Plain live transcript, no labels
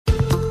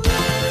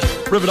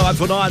River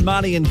 949,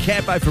 Marnie and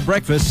Campo for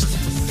breakfast.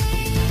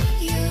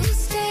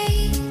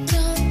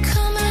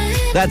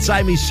 That's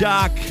Amy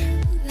Shark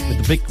with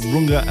the Vic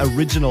Runga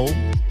original.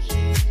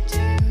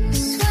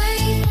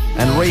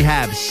 And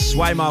Rehab's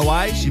Sway My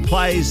Way. She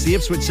plays the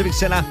Ipswich Civic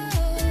Centre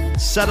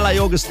Saturday,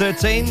 August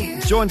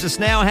 13. Joins us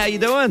now. How you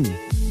doing?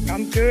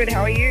 I'm good.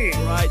 How are you?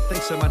 Great.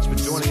 Thanks so much for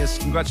joining us.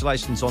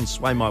 Congratulations on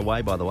Sway My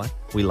Way, by the way.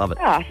 We love it.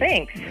 Ah,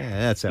 thanks. Yeah,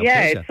 that's our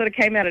Yeah, pleasure. it sort of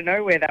came out of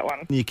nowhere, that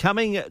one. You're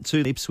coming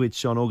to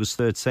Ipswich on August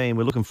 13.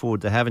 We're looking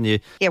forward to having you.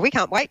 Yeah, we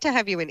can't wait to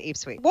have you in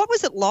Ipswich. What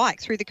was it like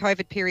through the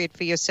COVID period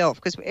for yourself?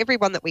 Because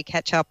everyone that we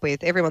catch up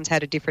with, everyone's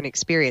had a different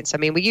experience. I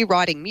mean, were you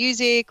writing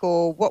music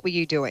or what were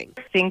you doing?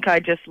 I think I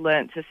just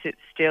learnt to sit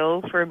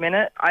still for a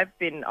minute. I've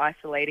been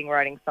isolating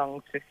writing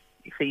songs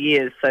for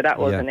years, so that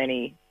wasn't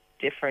any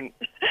different.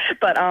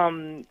 But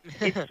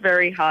it's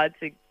very hard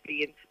to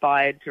be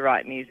inspired to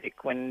write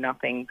music when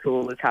nothing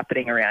cool is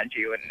happening around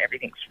you and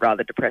everything's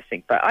rather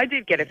depressing. But I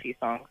did get a few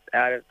songs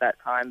out of that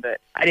time, but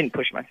I didn't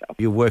push myself.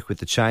 You work with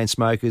the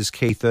Chainsmokers,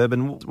 Keith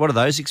Urban. What are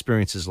those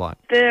experiences like?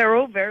 They're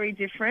all very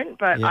different,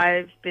 but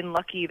I've been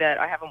lucky that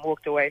I haven't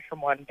walked away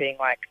from one being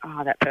like,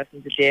 oh, that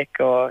person's a dick,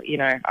 or, you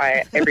know,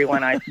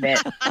 everyone I've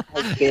met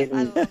has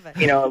been,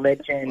 you know, a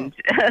legend.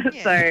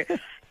 So,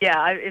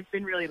 yeah, it's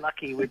been really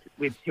lucky with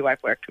who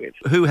I've worked with.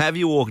 Who have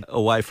you walked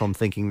away from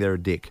thinking they're a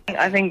dick?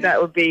 I think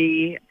that would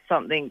be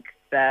something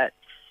that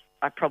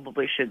I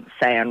probably shouldn't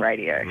say on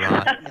radio.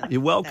 Right.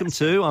 You're welcome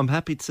to. I'm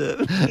happy to.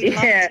 We'd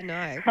love to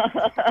know.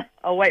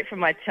 I'll wait for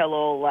my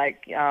tell-all,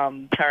 like,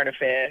 current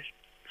affair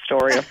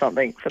story or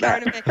something for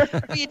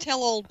that. For your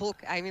tell-all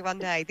book, Amy, one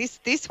day.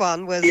 This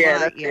one was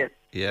that's it.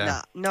 Yeah.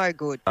 Nah, no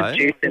good.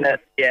 Juice in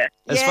it, yeah.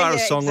 As far as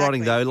songwriting, exactly,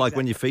 though, like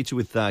when you feature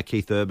with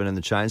Keith Urban and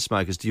the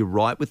Chainsmokers, do you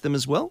write with them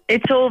as well?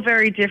 It's all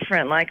very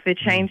different. Like the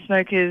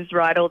Chainsmokers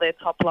write all their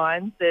top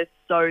lines. They're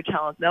so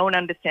talented. No one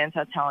understands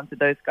how talented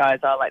those guys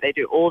are. Like they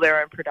do all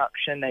their own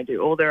production. They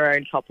do all their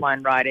own top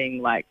line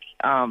writing. Like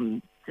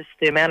just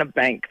the amount of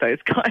bank those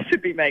guys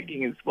would be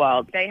making is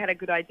wild. They had a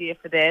good idea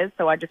for theirs,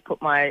 so I just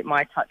put my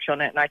touch on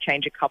it and I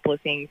changed a couple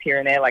of things here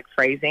and there, like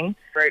phrasing.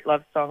 Wrote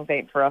Love Songs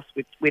Ain't For Us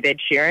with Ed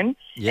Sheeran,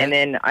 and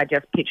then I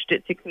just pitched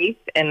it to Keith,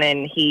 and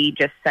then he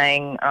just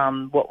sang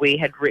what we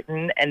had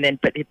written,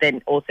 but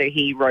then also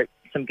he wrote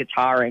some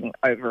guitaring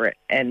over it.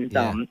 And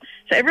so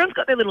everyone's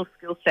got their little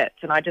skill sets,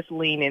 and I just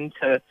lean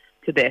into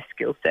their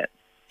skill sets.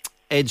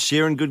 Ed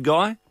Sheeran, good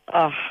guy?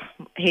 Oh,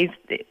 he's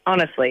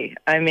honestly,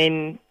 I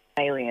mean,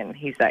 alien.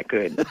 He's that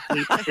good.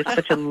 He's just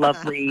such a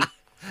lovely.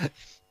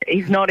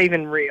 He's not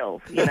even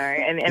real, you know,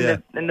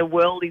 and the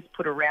world he's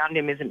put around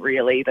him isn't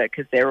real either,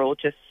 because they're all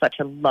just such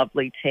a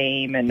lovely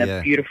team and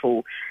a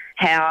beautiful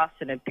house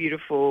and a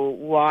beautiful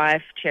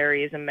wife.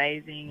 Cherry is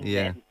amazing.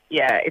 Yeah. And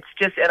it's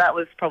just, that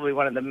was probably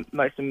one of the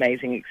most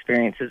amazing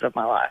experiences of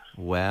my life.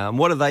 Wow. And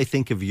what do they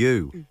think of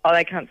you? Oh,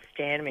 they can't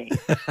stand me.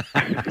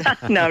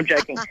 No, I'm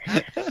joking.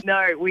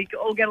 No, we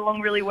all get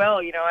along really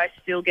well. You know, I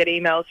still get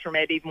emails from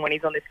Ed even when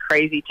he's on this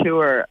crazy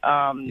tour.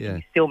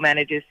 He still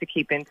manages to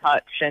keep in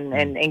touch,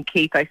 and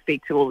Keith I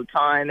speak to all the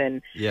time,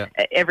 and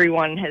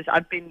everyone has.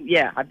 I've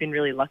been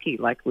really lucky,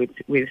 like with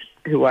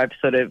who I've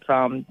sort of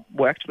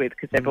worked with,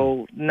 because they've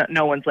all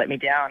no one's let me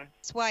down.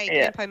 Sway,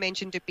 Campo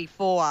mentioned it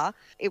before.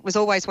 It was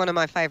always one of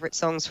my favourite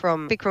songs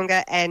from Vic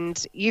Runga,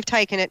 and you've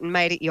taken it and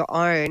made it your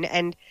own.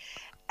 And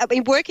I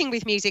mean, working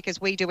with music as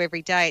we do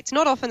every day, it's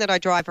not often that I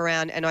drive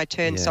around and I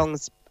turn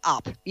songs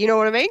up. You know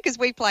what I mean? Because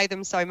we play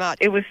them so much.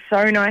 It was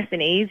so nice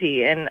and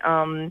easy, and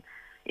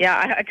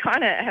I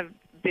kind of have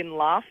been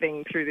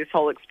laughing through this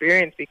whole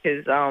experience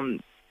because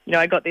you know,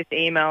 I got this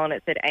email and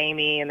it said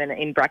Amy, and then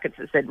in brackets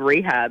it said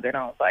rehab, and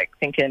I was like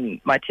thinking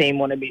my team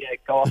wanted me to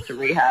go off to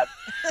rehab,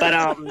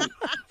 but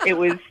it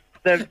was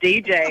the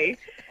DJ,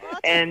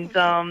 and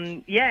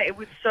it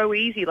was so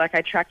easy. Like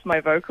I tracked my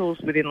vocals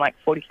within like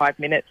 45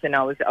 minutes, and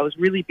I was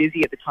really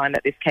busy at the time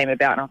that this came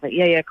about, and I was like,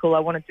 yeah, cool, I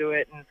want to do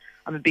it, and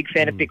I'm a big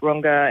fan of Vic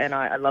Runga, and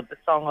I love the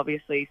song,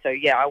 obviously. So,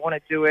 I want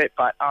to do it,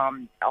 but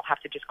I'll have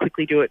to just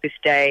quickly do it this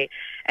day.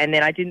 And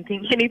then I didn't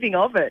think anything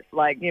of it.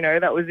 Like, you know,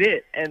 that was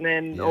it. And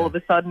then all of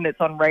a sudden it's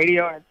on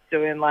radio and it's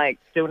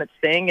doing its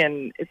thing.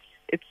 And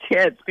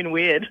it's been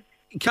weird.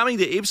 Coming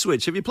to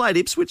Ipswich, have you played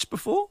Ipswich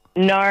before?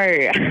 No,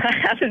 I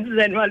haven't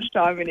spent much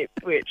time in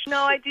Ipswich.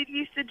 No, I did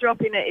used to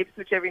drop in at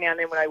Ipswich every now and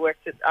then when I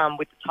worked at,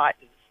 with the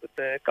Titans, with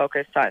the Gold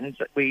Coast Titans.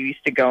 We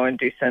used to go and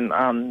do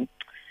some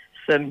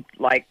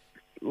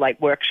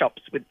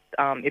workshops with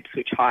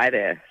Ipswich High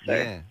there. So.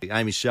 Yeah.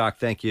 Amy Shark,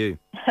 thank you.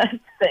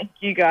 Thank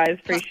you, guys.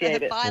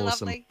 Appreciate it. Bye,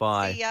 awesome. lovely.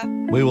 Bye. See ya.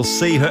 We will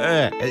see her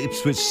at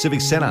Ipswich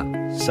Civic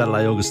Centre,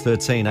 Saturday, August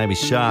 13. Amy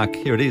Shark.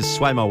 Here it is,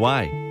 Sway My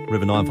Way.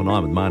 River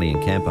 949 with Marnie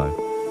and Campo.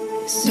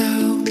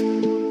 So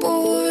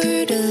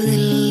bored, a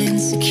little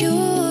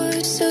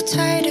insecure, so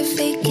tired of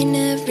faking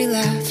every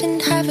laugh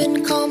and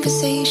having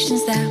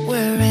conversations that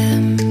were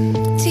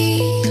empty.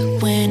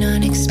 When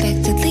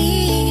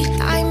unexpectedly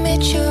I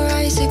met your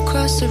eyes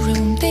across the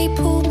room, they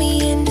pulled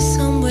me into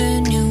somewhere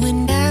new,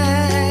 and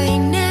I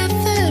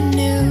never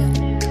knew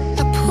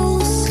a pull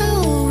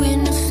so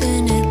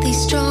infinitely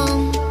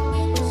strong.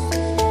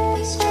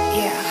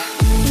 Yeah.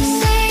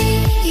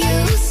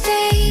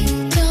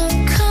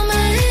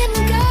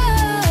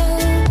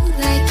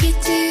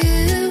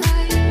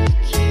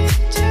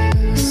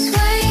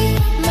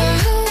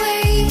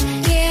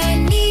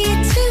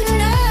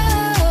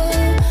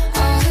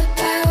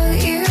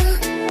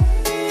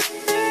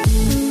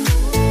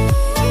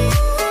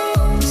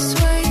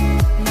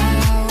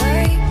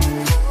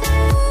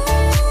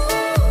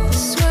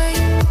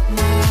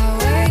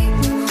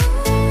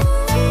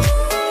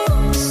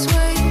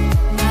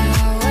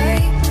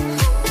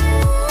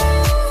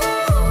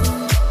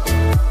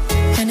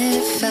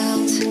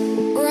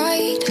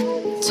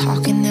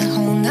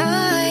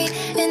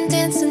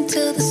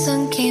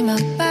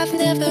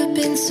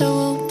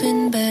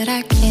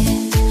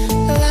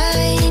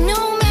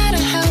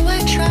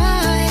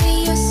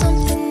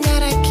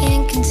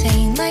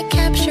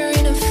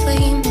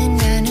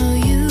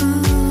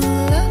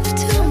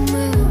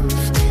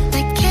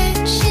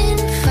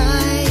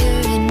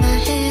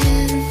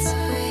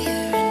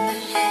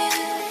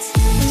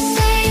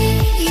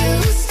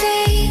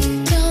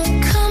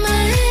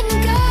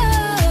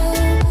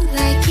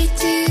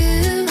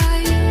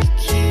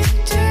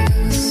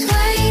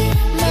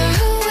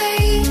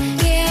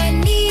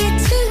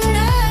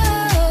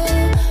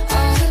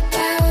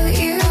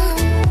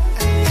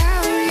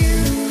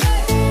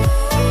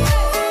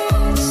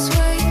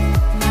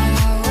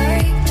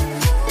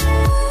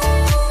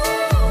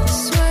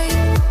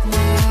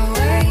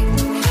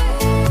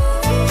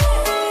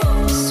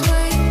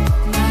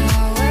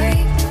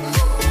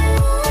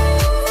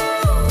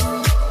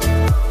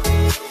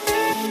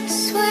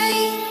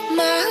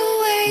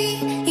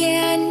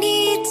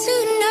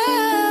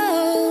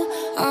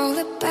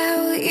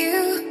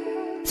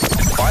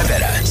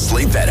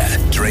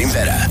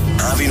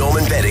 Harvey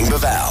Norman Betting,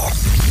 Baval.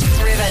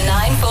 River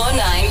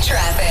 949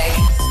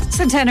 traffic.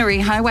 Centenary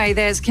Highway,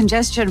 there's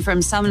congestion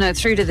from Sumner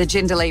through to the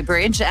Jindalee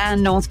Bridge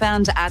and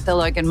northbound at the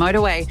Logan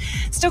Motorway.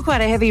 Still quite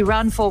a heavy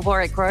run for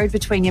Warwick Road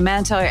between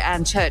Yamanto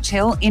and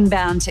Churchill,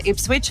 inbound to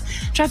Ipswich.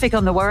 Traffic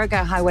on the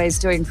Warrego Highway is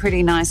doing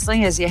pretty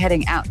nicely as you're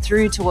heading out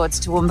through towards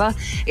Toowoomba.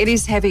 It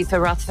is heavy for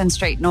Ruthven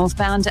Street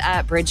northbound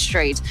at Bridge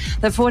Street.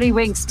 The 40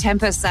 Winks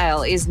Tempur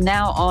sale is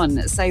now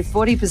on. Save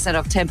 40%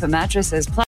 off Tempur mattresses.